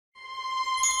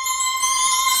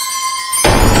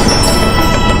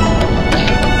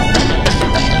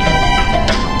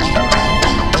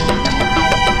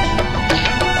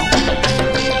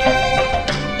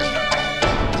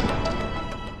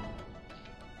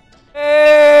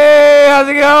how's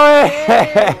it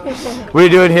going? What are you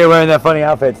doing here wearing that funny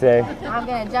outfit today? I'm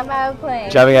gonna jump out of a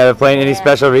plane. Jumping out of a plane? Any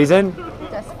special reason?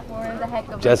 Just for the heck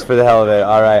of it. Just for the hell of it.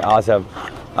 All right, awesome.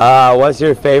 What's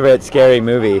your favorite scary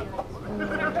movie?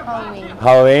 Halloween.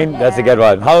 Halloween? Yeah. That's a good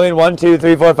one. Halloween 1, 2,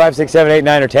 3, 4, 5, 6, 7, 8,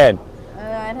 9, or 10?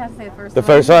 I'd have to say the first one. The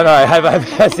first one? All right, high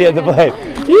five, Bessie at the plane.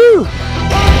 Woo!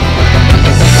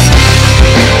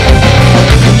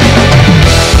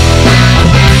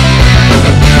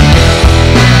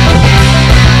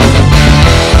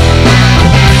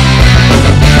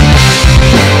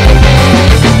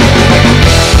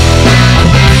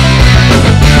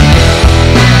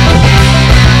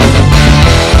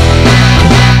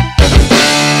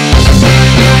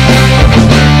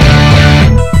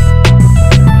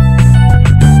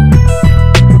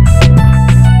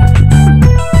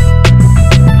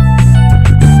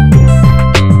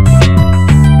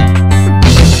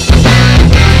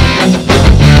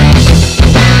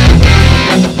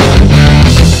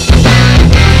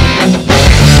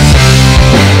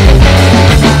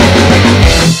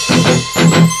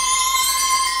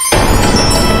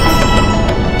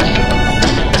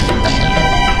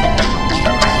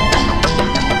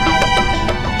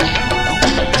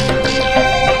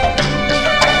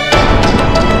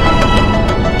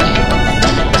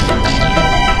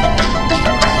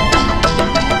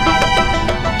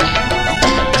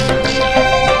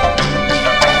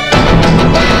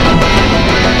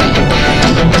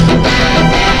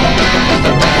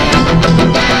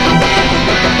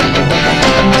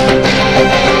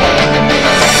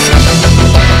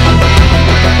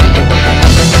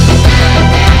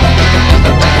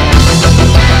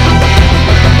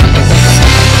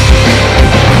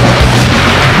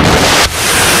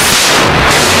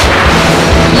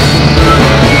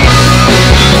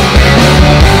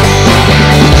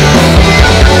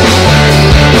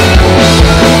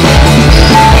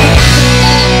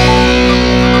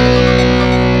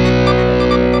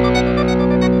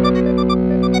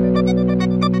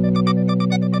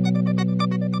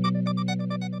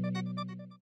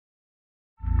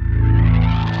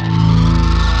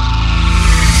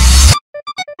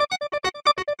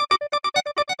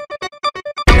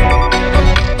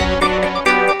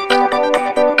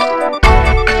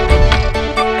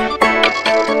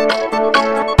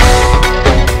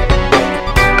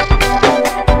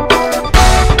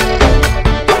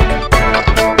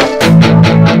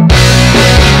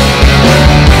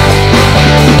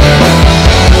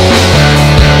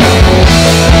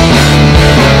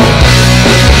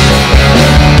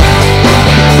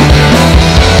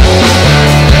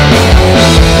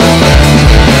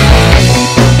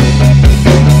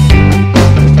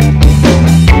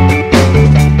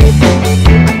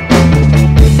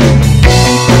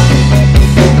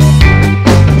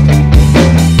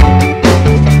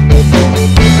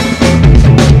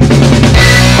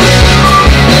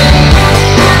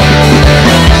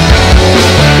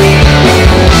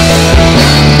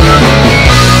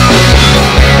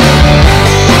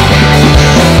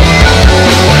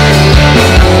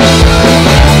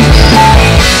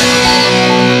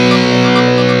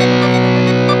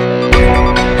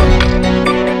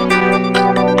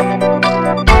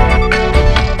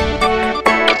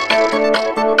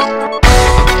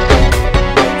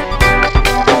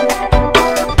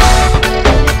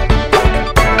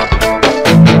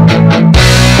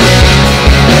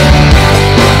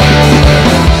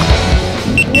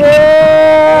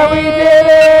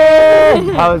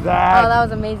 How was that? Oh, that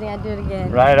was amazing. I'd do it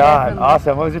again. Right on.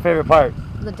 Awesome. What was your favorite part?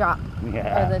 The drop.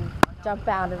 Yeah. Or the jump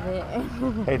out of it.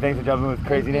 Hey, thanks for jumping with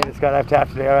Crazy Nate at Skydive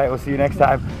Taft today. All right, we'll see you next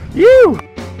time. You!